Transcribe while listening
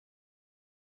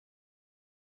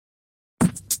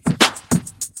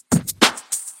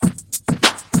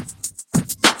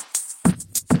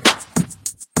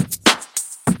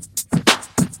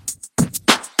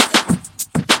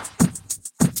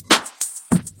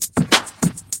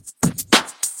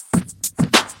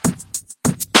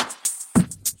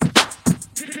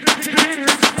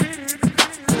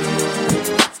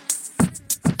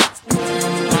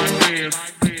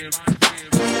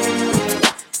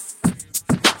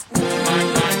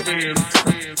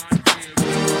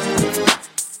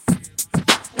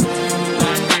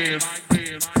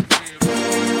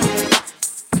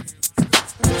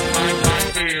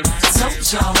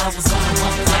y'all I was on a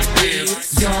bump like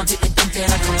this. Y'all didn't think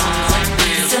that I could bump like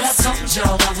this. Said I told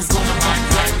y'all I was gonna bump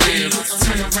like this.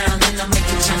 Turn around and I make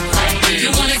it jump like this.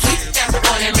 You wanna keep that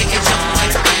boy and make it jump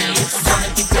like this.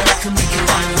 Wanna think that I can make it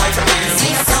bump like this.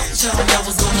 See, I told y'all I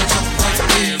was gonna jump like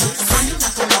this. So you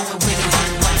not gonna know it when it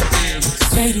jump like this.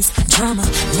 Ladies, drama,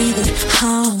 leave it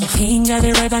home. If he ain't got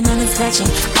it right by none, it's scratching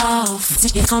off.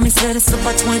 You call me, said it's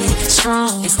about 20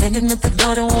 strong. It's standing at the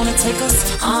door, don't wanna take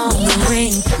us on the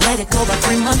ring. Let it go by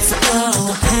 3 months ago.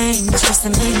 The pain, the stress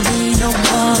that made me no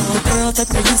more. The girl that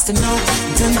they used to know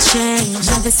done changed.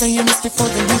 Now they saying this before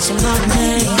they reach your love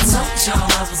name. I told y'all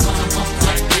I was gonna bump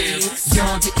like this.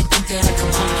 Y'all didn't think that I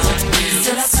could bump like this.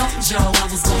 Said I told y'all I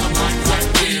was gonna bump like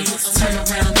this. Turn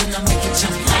around and I make it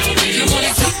jump like this. You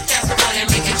wanna keep that boy and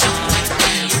make it jump like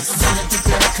this. Wanna think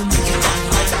that I can make it bump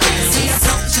like this. See, I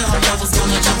told y'all I was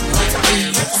gonna jump like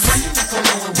this. So you not gonna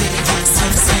know it when it jumps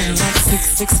like this.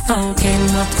 664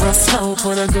 came up real slow,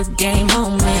 put a good game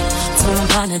on me. Told him,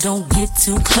 partner, don't get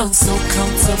too close, so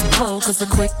comfortable, cause the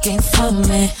quick ain't for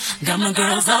me. Got my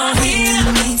girls all here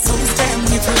with me, so spare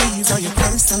me please, all your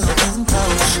personal info.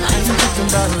 I ain't thinking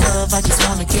about love, I just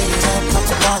wanna get it up, pop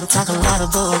a bottle, talk a lot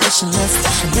of bullshit, let's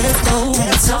go.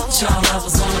 I told y'all I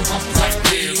was gonna bump like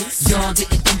this. Y'all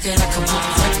didn't think that I could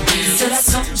bump like this. Said I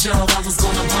told y'all I was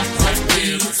gonna bump like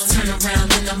this. Turn around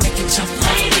and I make it jump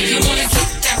like this. You wanna keep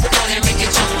that boy and make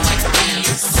it jump like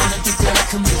this. Wanna think that I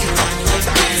can make it bump like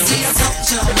this. See, I told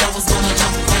y'all I was gonna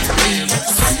jump like this.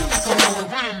 So you not gonna know it.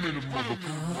 Wait a minute,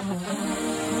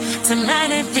 motherfucker.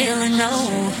 Tonight ain't feeling no.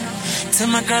 To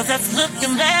my girls that's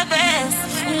looking their best,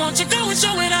 won't you go and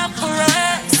show it up for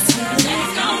us?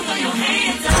 Let's go, throw your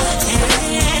hands up.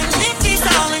 And if he's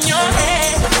all in your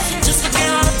head, just forget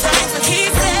all the things that he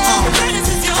said. Credit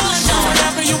is yours, do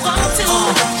whatever you want to.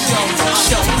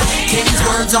 Get these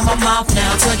words on my mouth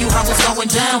now, tell you how it's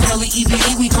going down.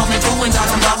 L-E-E-V-E, we coming through and got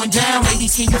them bowing down.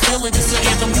 Ladies, can you feel it? It's an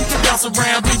anthem you can bounce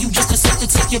around. Then you just accept to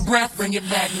take your breath, bring it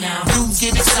back now. Dudes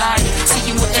get excited,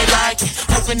 seeing what they like it.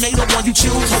 Hoping they the one you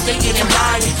choose, hope they get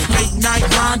invited. Late night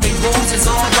rendezvous is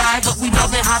alright, but we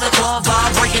loving how the club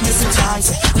vibrating is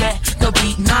enticing. Let the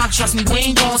beat knock, trust me,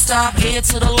 we ain't gon' stop. Head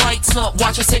to the lights up,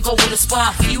 watch us take over the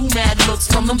spot. Few mad looks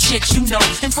from them chicks you know,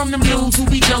 and from them dudes who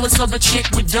be jealous of the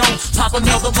chick we don't. Pop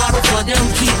another bottle for them,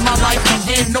 keep my life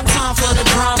condemned. No time for the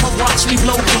drama, watch me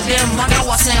blow through them. I know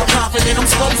I sound confident, I'm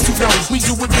supposed to know. We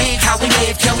do it big, how we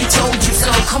live, Kelly told you so.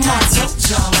 Come on, told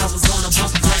y'all I was gonna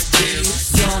bump like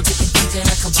this. Y'all didn't think that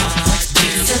I could bump like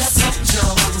this. Said I told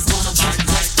y'all I was gonna bump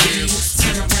like this.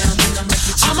 Turn around and I make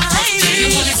it jump like this. You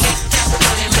wanna keep that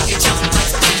boy and make it jump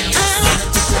like this. Wanna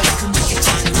think that I can make it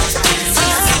jump like this.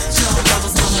 I told y'all I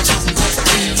was gonna jump like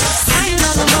this. I ain't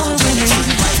never know it when it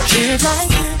get like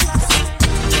this.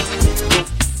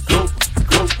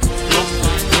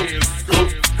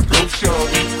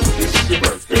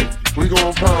 We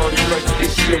gon' party like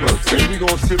it's your birthday. We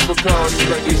gon' sip a party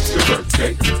like it's your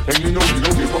birthday. And you know you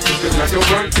don't give up, it's like your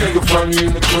birthday. You'll find me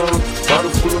in the club,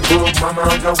 bottle full of bug. Mama,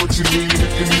 I got what you need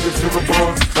if you need a silver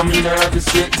bar. I mean, I have a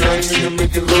set time and you're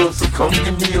making love. So come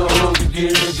give me a hug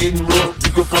again and getting rough.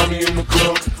 You can find me in the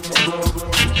club.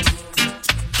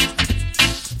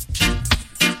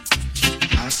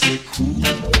 I say cool,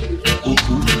 oh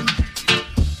cool,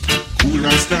 cool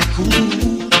as the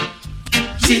cool.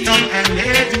 Sit down and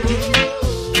let it go.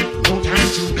 No time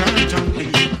to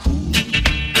contemplate. Cool,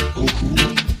 oh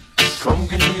cool. Come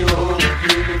give me a hug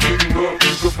again and getting rough.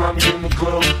 You can find me in the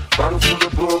club, bottle full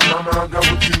of bug. Mama, I got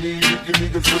what you need if you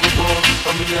need a silver bar. I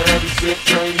mean, I have a set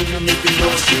time and you're making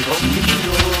love. So come give me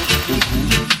a hug. Oh cool,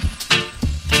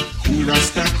 cool as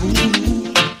the cool.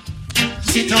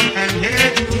 Sit down and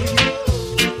let it go.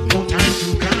 No time to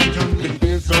contemplate.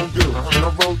 It's so good. I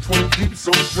roll 20 deep,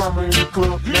 so much drama in the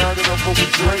club. Now that I'm over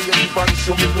Dre, everybody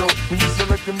show me love. When you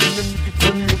select them in them, you can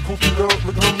turn me a goofy love.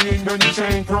 Look, homie, ain't nothing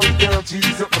changed. Throw it down,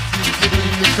 G's up. I see you get it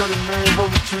in the cutting, man.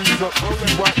 Roll the trees up. If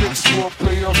you watch it, you all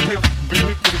play up here. Bring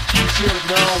me for the t-shirt,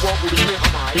 now I walk with a limp.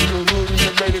 In the hood, and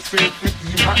the ladies say 50,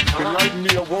 you hot. They like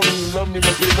me, I want them, you love me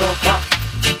like they love pop.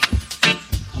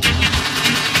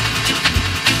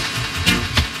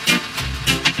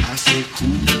 I say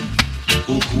cool,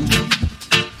 oh cool,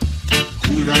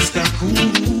 cool as the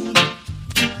cool.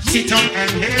 Sit down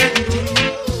and let it go.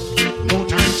 No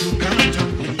time to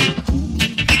contemplate. Cool,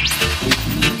 oh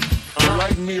cool. I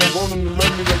like me, I want them to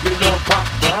love me like they love pop.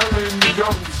 But I live in New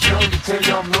York, it's young to tell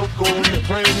you I'm local. And the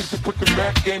plan is to put the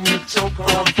Mac game in the choker.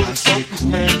 I'm full of focus,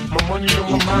 man. My money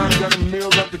on my mind, got a meal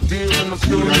out the deal, and I'm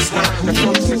still in the line. That's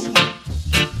all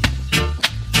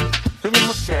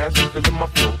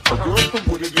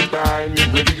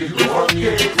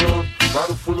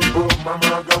mama,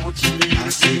 I got what you need. I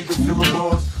see the feel the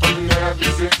buzz. I'm in the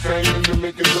having sex, I ain't into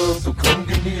making love. So come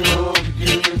give me a hug, you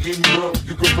get in and get me up.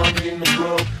 You can find me in the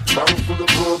club, bottle full of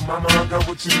bug. Mama, I got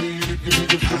what you need to give me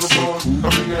the feel the buzz.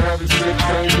 I'm in the having sex,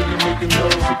 I ain't into making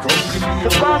love. So come give me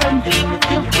a hug, you get in and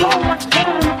get me up. Much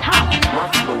better than the top. My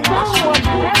flow, my shit,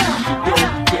 boy, you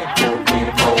don't get for me.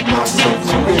 Oh, my son,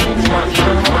 you get me, my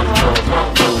son, my flow, my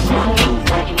flow, my flow.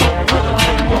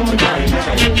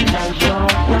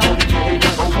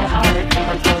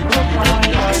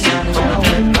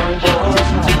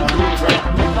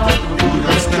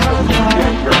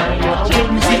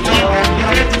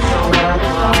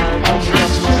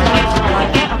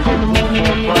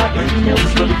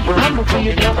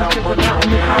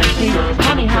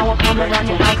 Funny how I come around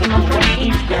your house and I'm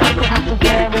sweaty. I could have to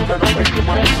wear it, but I think it's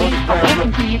sexy. I walk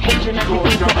into your kitchen,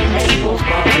 everything's got a label.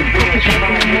 Cause you're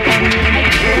in the family and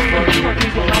make sure you can't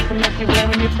leave the house unless you're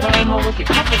wearing your thermal. If you're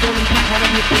comfortable and can't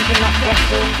have you thinking like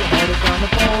Dexter, your head is on the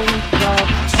phone, club,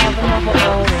 have another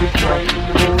orange break.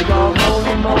 Moves are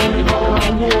rolling, rolling,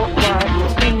 rolling, walk right.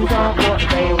 Things aren't what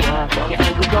they were. Your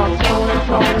ankles are swollen,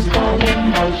 swollen, swollen,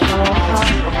 no shorter.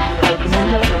 Taking a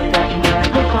look that you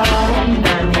never find,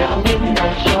 and you're a window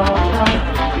shorter.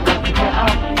 You got to get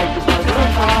up, make the buzzer a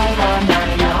fire, now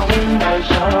you're a window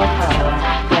shorter.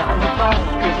 Get on the bus,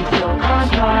 cause you still can't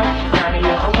drive, now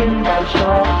you're a window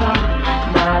shorter.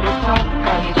 Mad as fuck,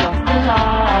 are you just a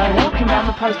lie? Walking down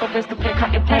the post office to pick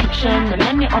up your pension, and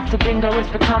then you're off to bingo, it's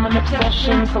become an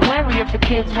obsession. So wary of the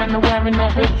kids when they're wearing their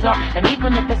hoods up, and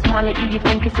even if they smile at you, you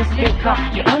think it's a sticker.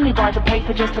 You only buy the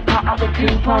paper just to cut out the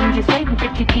coupons. You're saving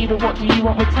 50p, but what do you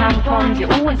want with tampons?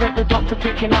 You're always at the doctor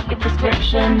picking up your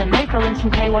prescription, and they throw in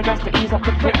some KY just to ease up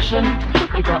the friction.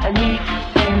 You got a leak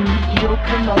in your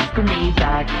colostomy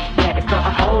bag, yeah, it's got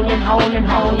a hole in.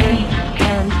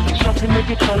 You're shopping with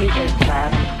your trolley, it's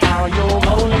bad. Now you're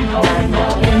rolling, no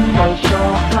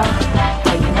shorter.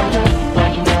 Taking a look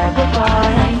that you never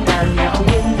find, and you're a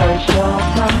window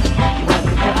shorter. You want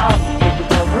to get up, if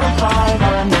it's over a five,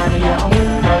 and now you're a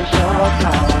window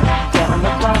shorter. Get on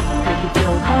the bus, cause you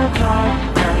still can't drive,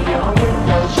 now you're a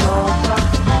window shorter.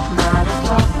 Mad as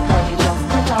fuck, cause you just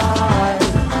to die.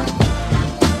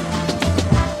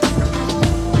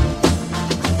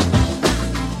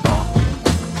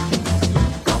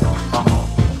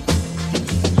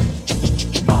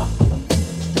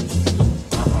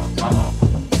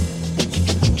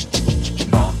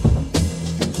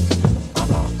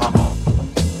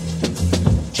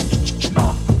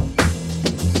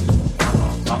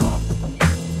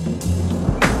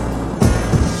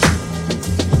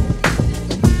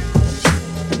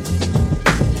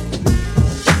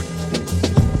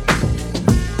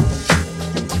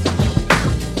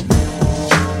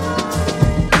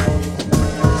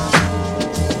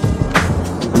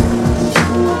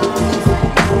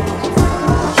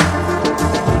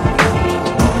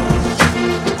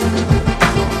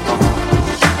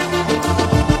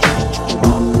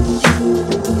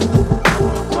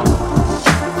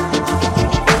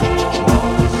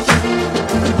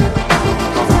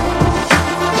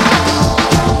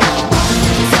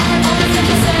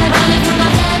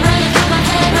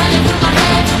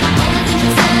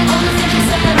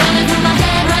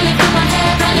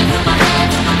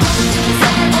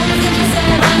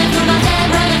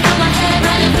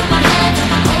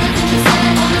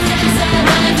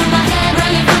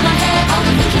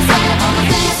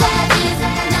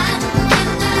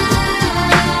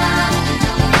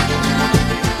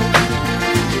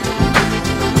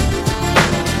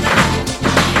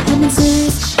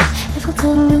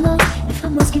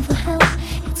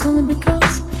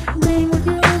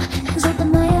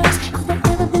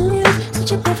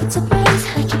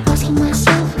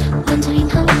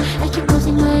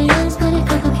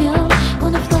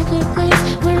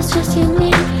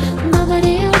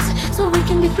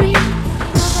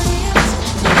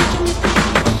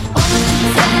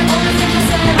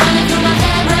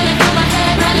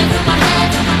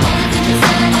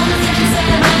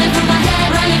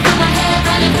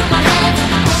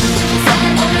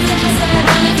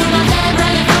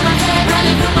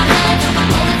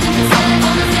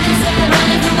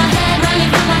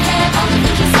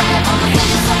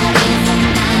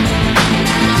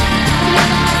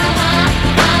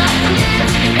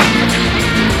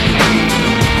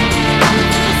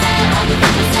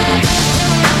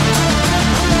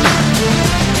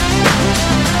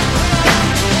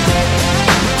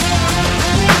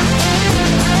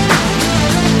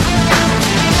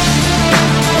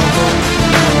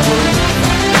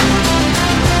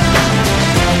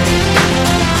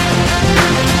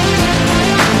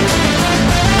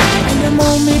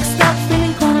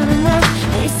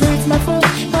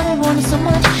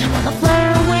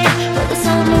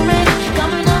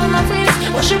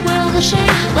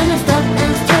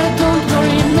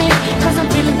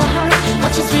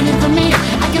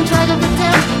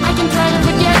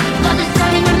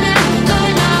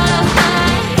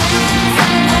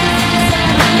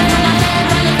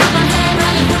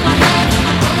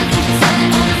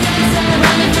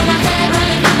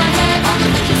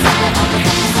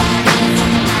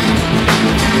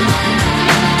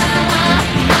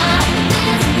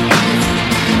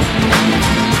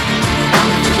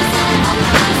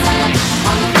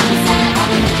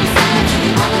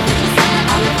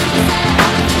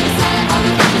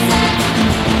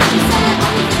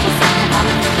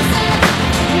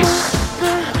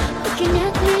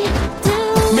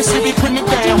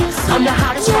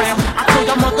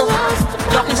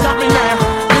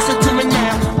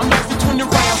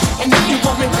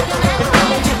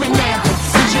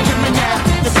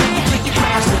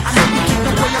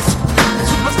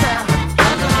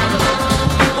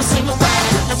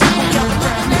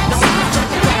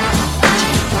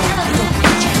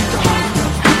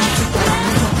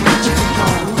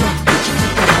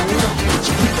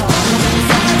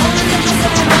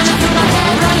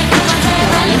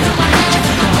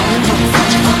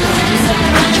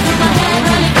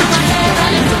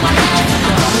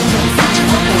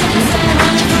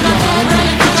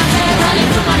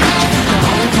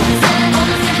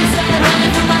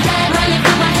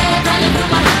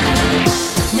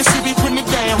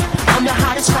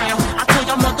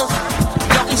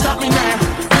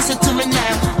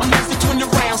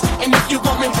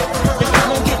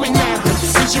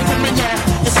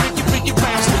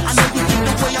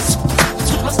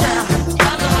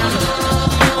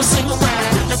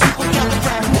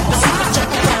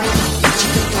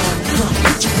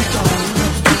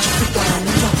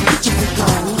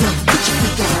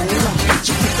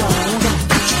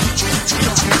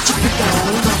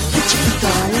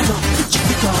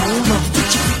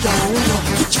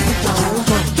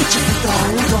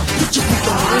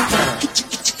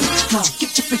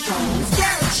 Get your freak on.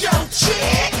 That's your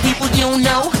chick. People you don't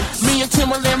know, me and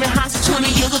Timberland hot 20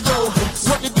 years ago.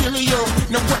 What the dealio?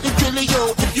 Now what the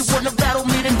dealio? If you wanna battle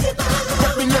me, then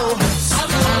let me know.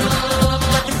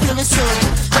 Let me feel it, son.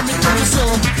 Let me feel it,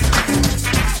 son.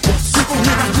 People,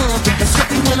 here I come. That's what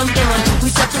me when I'm done.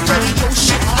 We got the radio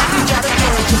shit. We got it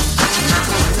done.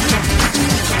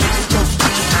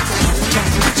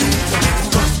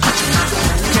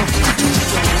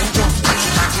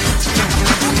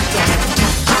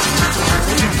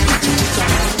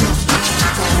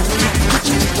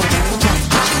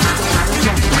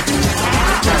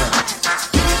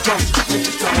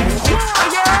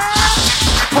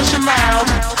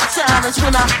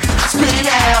 When I spit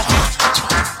it out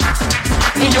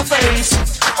in your face,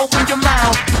 open your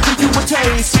mouth, give you a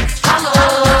taste. I love,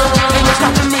 and you're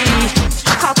stopping me.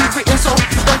 Copy written, so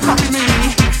don't copy me.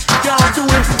 Y'all do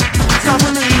it,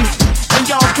 copy me, and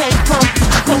y'all can't come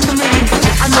close to me.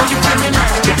 I know you hear me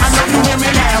now, I know you hear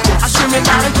me now. I scream it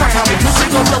loud and proud, this shit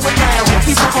gon' blow it down.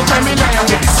 People gon' play me now,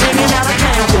 in and out of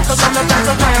town, 'cause I'm the best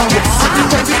around. You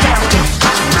can't be down.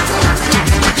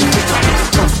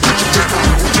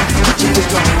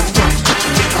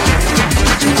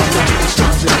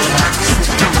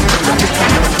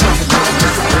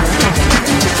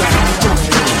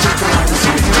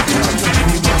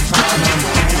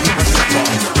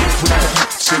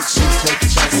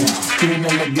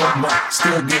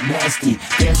 Still get nasty,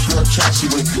 dance real trashy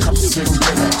with cups and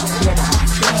glitter.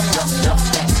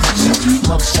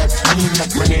 Mugshot, lean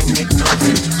like my name Nick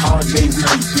Nolte. Hard days,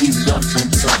 night, these up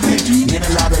and something. Get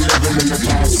a lot of living in the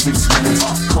past 6 minutes.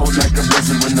 Cold like a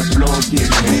blizzard when the floor get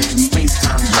hit.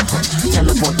 Space-time jumper,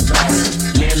 teleport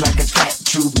fast. Land like a cat,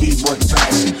 true B-boy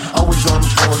fashion. Always on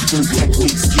force through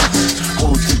techniques, geeks.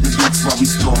 Hold to the beats while we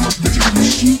storm up the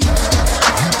beach.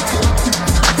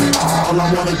 All I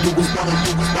wanna do is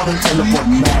wanna teleport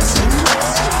massive.